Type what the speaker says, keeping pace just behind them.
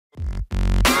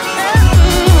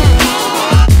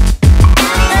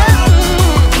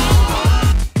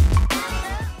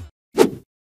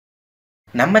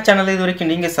நம்ம சேனலை இதுவரைக்கும்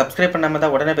நீங்க சப்ஸ்கிரைப் பண்ணாம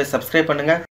தான் உடனே போய் சப்ஸ்கிரைப்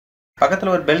பண்ணுங்க.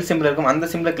 பக்கத்துல ஒரு பெல் சிம்பிள் இருக்கும். அந்த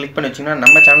சிம்பிளை கிளிக் பண்ணி வச்சீங்கன்னா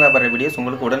நம்ம சேனல்ல வர வீடியோஸ்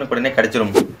உங்களுக்கு உடனுக்குடனே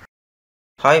கிடைச்சிரும்.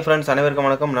 ஹாய் ஃப்ரெண்ட்ஸ், அனைவருக்கும்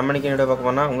வணக்கம். நம்ம இன்னைக்கு வீடியோ பார்க்க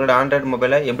போறோம்னா உங்களோட ஆண்ட்ராய்டு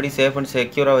மொபைலை எப்படி சேஃப் அண்ட்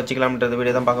செக்யூரா வச்சுக்கலாம்ன்ற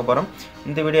வீடியோ தான் பார்க்க போறோம்.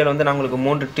 இந்த வீடியோல வந்து நான் உங்களுக்கு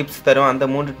 3 டிப்ஸ் தருவேன். அந்த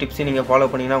 3 டிப்ஸை நீங்க ஃபாலோ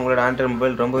பண்ணீங்கன்னா உங்களோட ஆண்ட்ராய்டு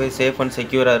மொபைல் ரொம்பவே சேஃப் அண்ட்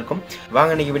செக்யூரா இருக்கும்.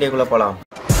 வாங்க இன்னைக்கு வீடியோக்குள்ள போலாம்.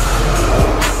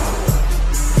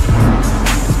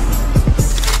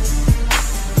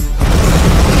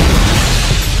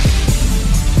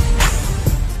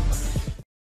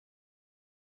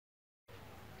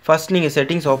 ஃபர்ஸ்ட் நீங்கள்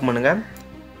செட்டிங்ஸ் ஓப்பன் பண்ணுங்கள்.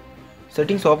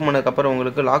 செட்டிங்ஸ் ஓப்பன் பண்ணதுக்கப்புறம்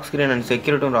உங்களுக்கு லாக் ஸ்க்ரீன் அண்ட்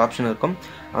செக்யூரிட்டி ஒரு ஆப்ஷன் இருக்கும்.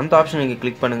 அந்த ஆப்ஷன் நீங்கள்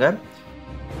கிளிக் பண்ணுங்கள்.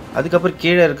 அதுக்கப்புறம்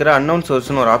கீழே இருக்கிற அன்னவுன்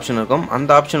சோர்ஸ்னு ஒரு ஆப்ஷன் இருக்கும். அந்த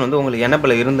ஆப்ஷன் வந்து உங்களுக்கு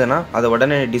எனபிள் இருந்ததுன்னா அதை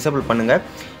உடனே டிசேபிள் பண்ணுங்கள்.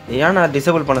 ஏன் நான்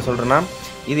டிசேபிள் பண்ண சொல்கிறேன்னா,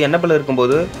 இது எனபிள்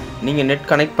இருக்கும்போது நீங்கள்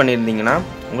நெட் கனெக்ட் பண்ணியிருந்தீங்கன்னா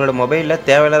உங்களோட மொபைலில்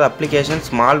தேவையில்லாத அப்ளிகேஷன்ஸ்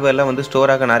மால்வேர்லாம் வந்து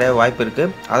ஸ்டோர் ஆக நிறைய வாய்ப்பு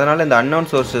இருக்குது. அதனால் இந்த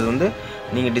அன்னவுன் சோர்ஸஸ் வந்து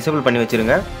நீங்கள் டிசேபிள் பண்ணி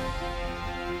வச்சுருங்க.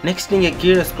 நெக்ஸ்ட் நீங்கள்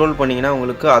கீழே ஸ்க்ரோல் பண்ணிங்கன்னா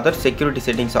உங்களுக்கு அதர் செக்யூரிட்டி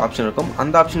செட்டிங்ஸ் ஆப்ஷன் இருக்கும்.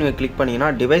 அந்த ஆப்ஷன் நீங்கள் கிளிக் பண்ணிங்கன்னா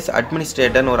டிவைஸ்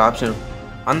அட்மினிஸ்ட்ரேட்டர்னு ஒரு ஆப்ஷன் இருக்கும்.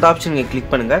 அந்த ஆப்ஷன் நீங்கள் கிளிக்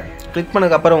பண்ணுங்கள். கிளிக்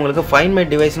பண்ணதுக்கப்புறம் உங்களுக்கு ஃபைண்ட் மை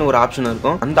டிவைஸ்னு ஒரு ஆப்ஷன்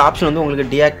இருக்கும். அந்த ஆப்ஷன் வந்து உங்களுக்கு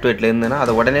டீஆக்டிவேட்டில் இருந்ததுன்னா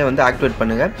அதை உடனே வந்து ஆக்டிவேட்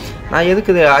பண்ணுங்கள். நான்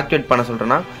எதுக்கு இதை ஆக்டிவேட் பண்ண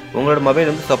சொல்கிறேன்னா, உங்களோட மொபைல்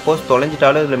வந்து சப்போஸ்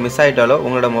தொலைஞ்சிட்டாலோ இல்லை மிஸ் ஆகிட்டாலோ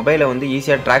உங்களோட மொபைலை வந்து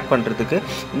ஈஸியாக ட்ராக் பண்ணுறதுக்கு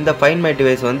இந்த ஃபைண்ட் மை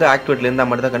டிவைஸ் வந்து ஆக்டிவேட்டில்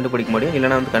இருந்தால் மட்டும் தான் கண்டுபிடிக்க முடியும்.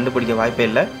 இல்லைனா வந்து கண்டுபிடிக்க வாய்ப்பே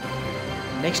இல்லை.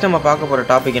 நெக்ஸ்ட் நம்ம பார்க்க போகிற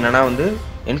டாபிக் என்னென்னா வந்து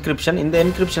என்கிரிப்ஷன். இந்த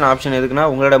என்கிரிப்ஷன் ஆப்ஷன் எதுக்குன்னா,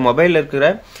 உங்களோட மொபைலில் இருக்கிற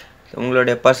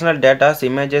உங்களுடைய பர்சனல் டேட்டாஸ்,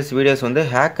 இமேஜஸ், வீடியோஸ் வந்து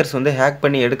ஹேக்கர்ஸ் வந்து ஹேக்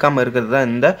பண்ணி எடுக்காமல் இருக்கிறது தான்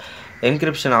இந்த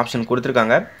என்கிரிப்ஷன் ஆப்ஷன்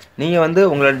கொடுத்துருக்காங்க. நீங்கள் வந்து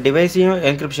உங்களோட டிவைஸையும்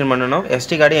என்கிரிப்ஷன் பண்ணணும்,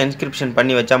 எஸ்டி கார்டையும் என்கிரிப்ஷன்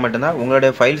பண்ணி வச்சா மட்டும்தான்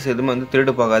உங்களுடைய ஃபைல்ஸ் எதுவுமே வந்து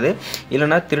திருடு போகாது.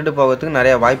 இல்லைனா திருடு போகிறதுக்கு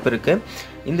நிறையா வாய்ப்பு இருக்குது.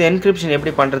 இந்த என்கிரிப்ஷன்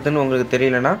எப்படி பண்ணுறதுன்னு உங்களுக்கு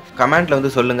தெரியலனா கமெண்ட்டில்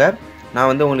வந்து சொல்லுங்கள். நான்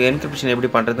வந்து உங்களுக்கு என்கிரிப்ஷன் எப்படி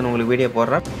பண்ணுறதுன்னு உங்களுக்கு வீடியோ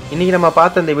போடுறேன். இன்றைக்கி நம்ம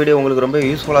பார்த்த இந்த வீடியோ உங்களுக்கு ரொம்ப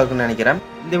யூஸ்ஃபுல்லாக இருக்குன்னு நினைக்கிறேன்.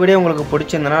 இந்த வீடியோ உங்களுக்கு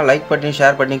பிடிச்சிருந்தனா லைக் பண்ணி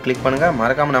ஷேர் பண்ணி கிளிக் பண்ணுங்கள்.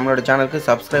 மறக்காமல் நம்மளோட சேனலுக்கு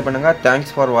சப்ஸ்கிரைப் பண்ணுங்கள்.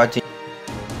 தேங்க்ஸ் ஃபார் வாட்சிங்.